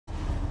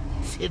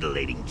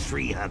titillating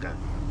tree hugger.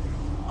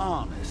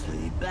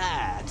 Honestly,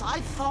 Bat,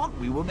 I thought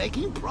we were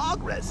making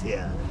progress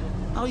here.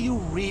 Are you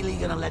really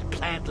gonna let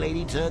Plant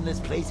Lady turn this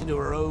place into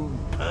her own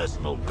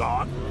personal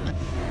garden?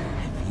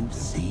 Have you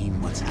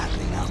seen what's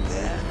happening out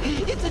there?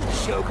 It's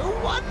a joke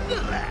of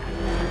wonderland.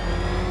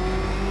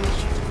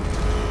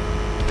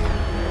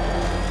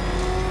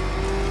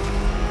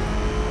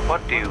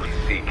 What do you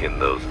seek in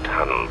those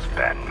tunnels,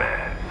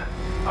 Batman?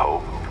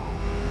 Hope?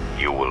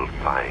 You will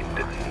find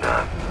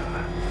none.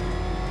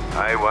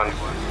 I once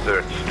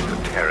searched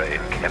for terror in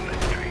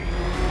chemistry.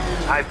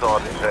 I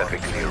thought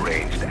perfectly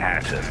arranged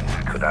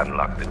atoms could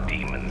unlock the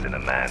demons in a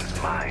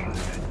man's mind.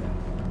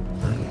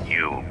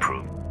 You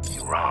proved me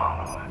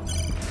wrong.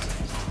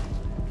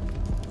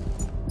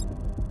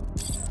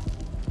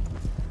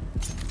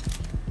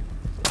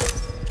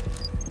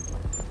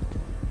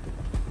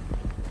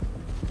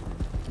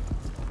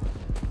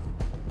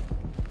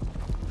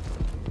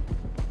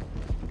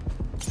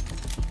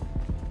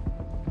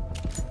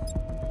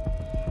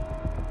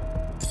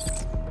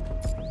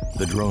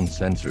 The drone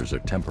sensors are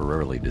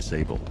temporarily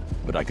disabled,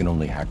 but I can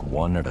only hack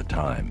one at a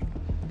time,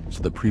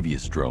 so the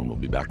previous drone will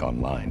be back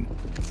online.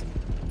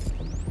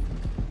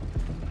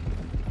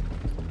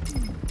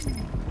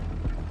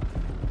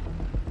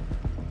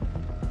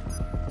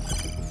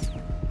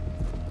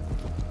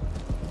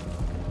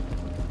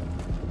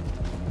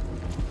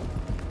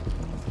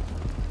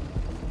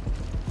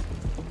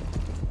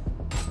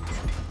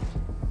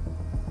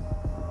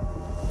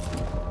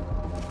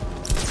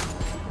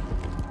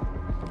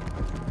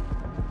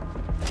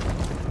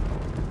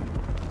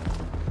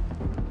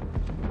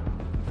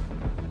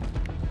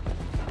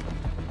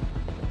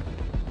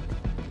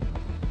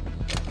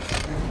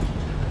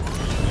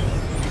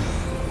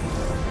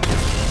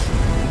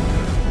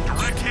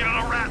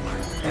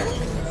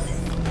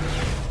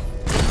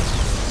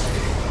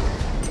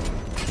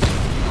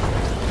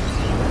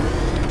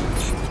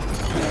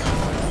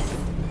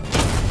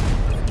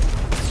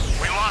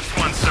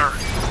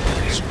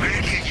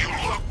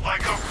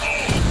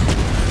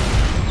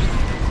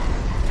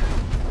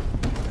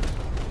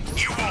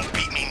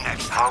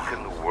 How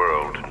can the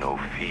world know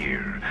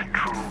fear,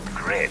 true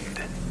dread,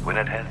 when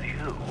it has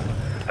you?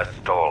 A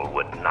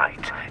stalwart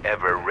knight,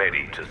 ever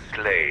ready to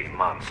slay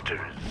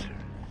monsters.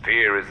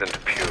 Fear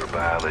isn't pure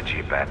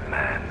biology,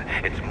 Batman.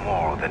 It's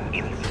more than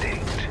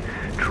instinct.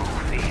 True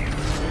fear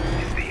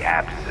is the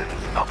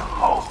absence of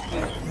hope.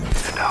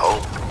 And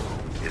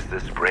hope is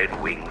the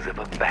spread wings of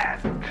a bat,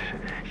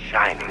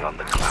 shining on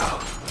the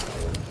clouds.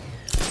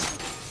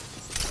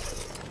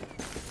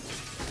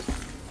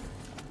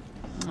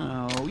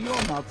 Oh,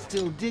 you're not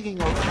still digging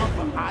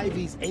around for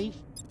Ivy's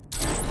ancient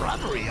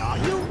shrubbery, are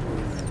you?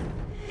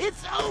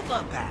 It's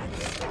over, Bat.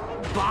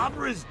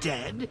 Barbara's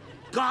dead,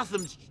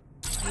 Gotham's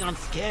on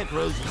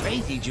Scarecrow's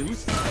crazy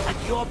juice,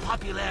 and your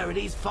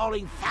popularity's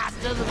falling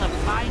faster than the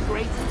flying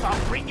graces on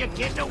Bring Your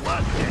Kid to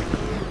Work Day.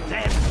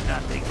 There's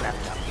nothing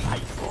left to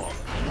fight for.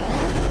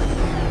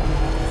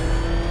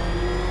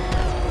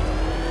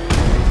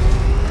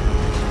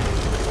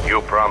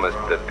 You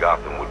promised that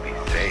Gotham would be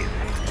safe,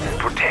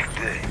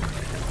 protected.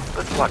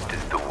 But what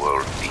does the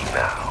world see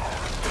now?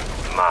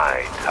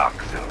 My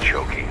toxin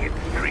choking its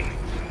streets,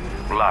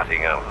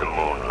 blotting out the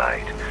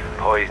moonlight,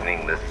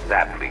 poisoning the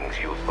saplings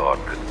you thought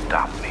could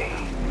stop me.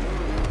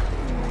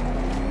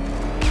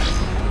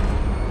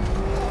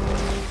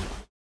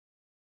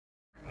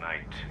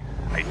 Night,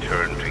 I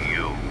turn to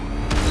you.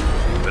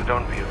 But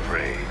don't be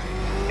afraid.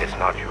 It's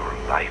not your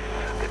life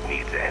that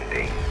needs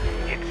ending.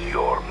 It's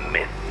your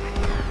myth.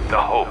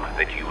 The hope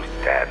that you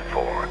stand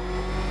for.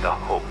 The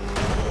hope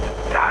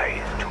that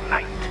dies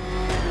tonight.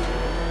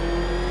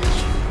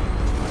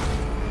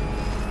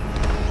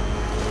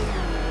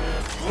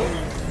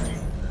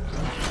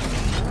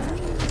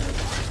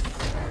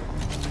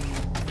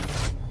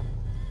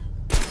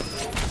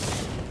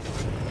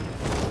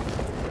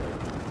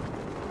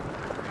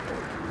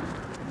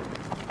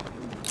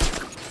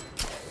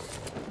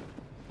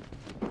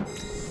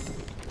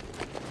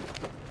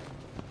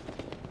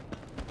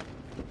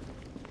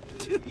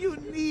 Do you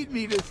need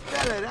me to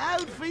spell it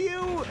out for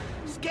you?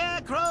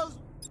 Scarecrows?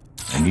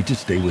 I need to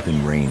stay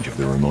within range of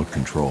the remote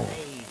control.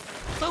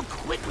 So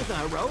quit with the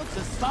heroics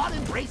and start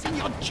embracing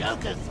your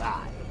Joker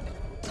side.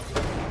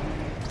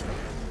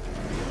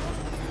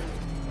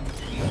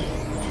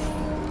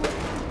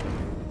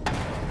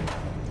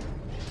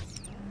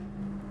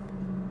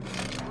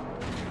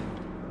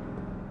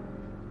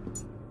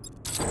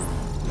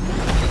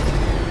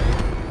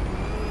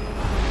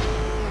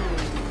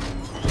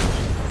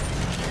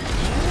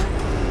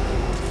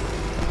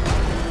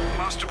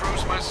 Master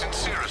Bruce, my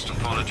sincerest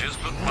apologies,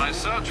 but my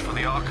search for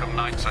the Arkham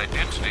Knight's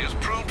identity has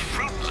proved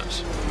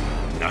fruitless.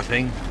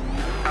 Nothing?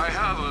 I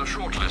have a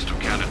short list of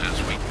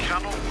candidates we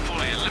cannot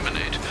fully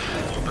eliminate,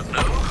 but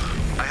no,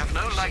 I have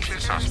no likely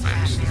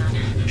suspects.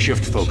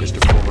 Shift focus to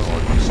former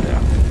Arkham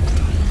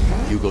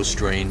staff. Hugo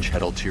Strange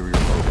had ulterior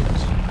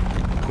motives.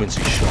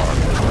 Quincy Sharp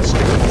was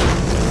mistaken.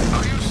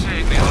 Are you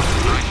saying the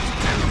Arkham Knight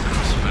is a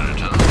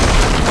conspirator?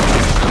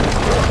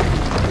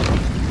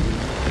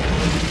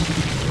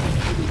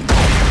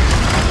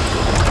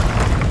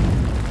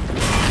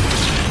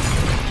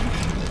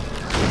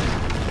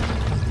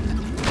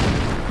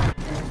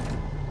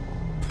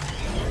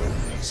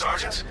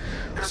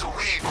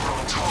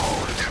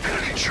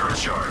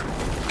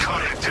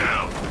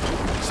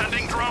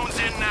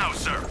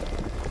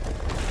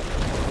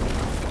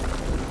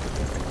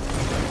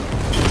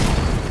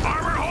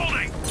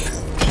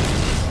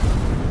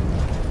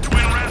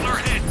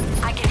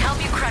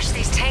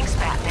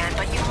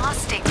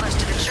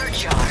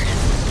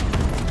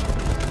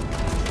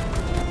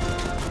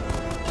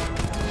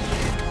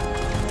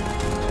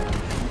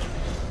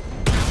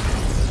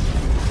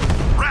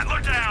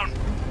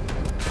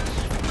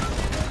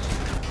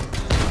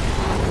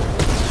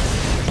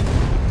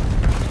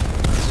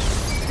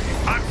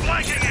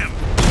 flanking him!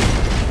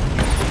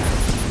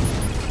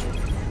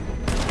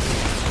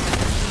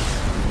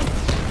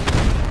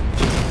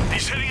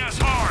 He's hitting us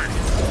hard!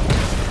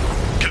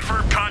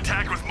 Confirm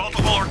contact with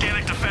multiple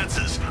organic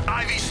defenses.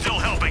 Ivy's still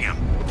helping him.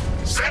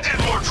 Send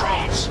in more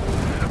drones!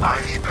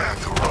 Ivy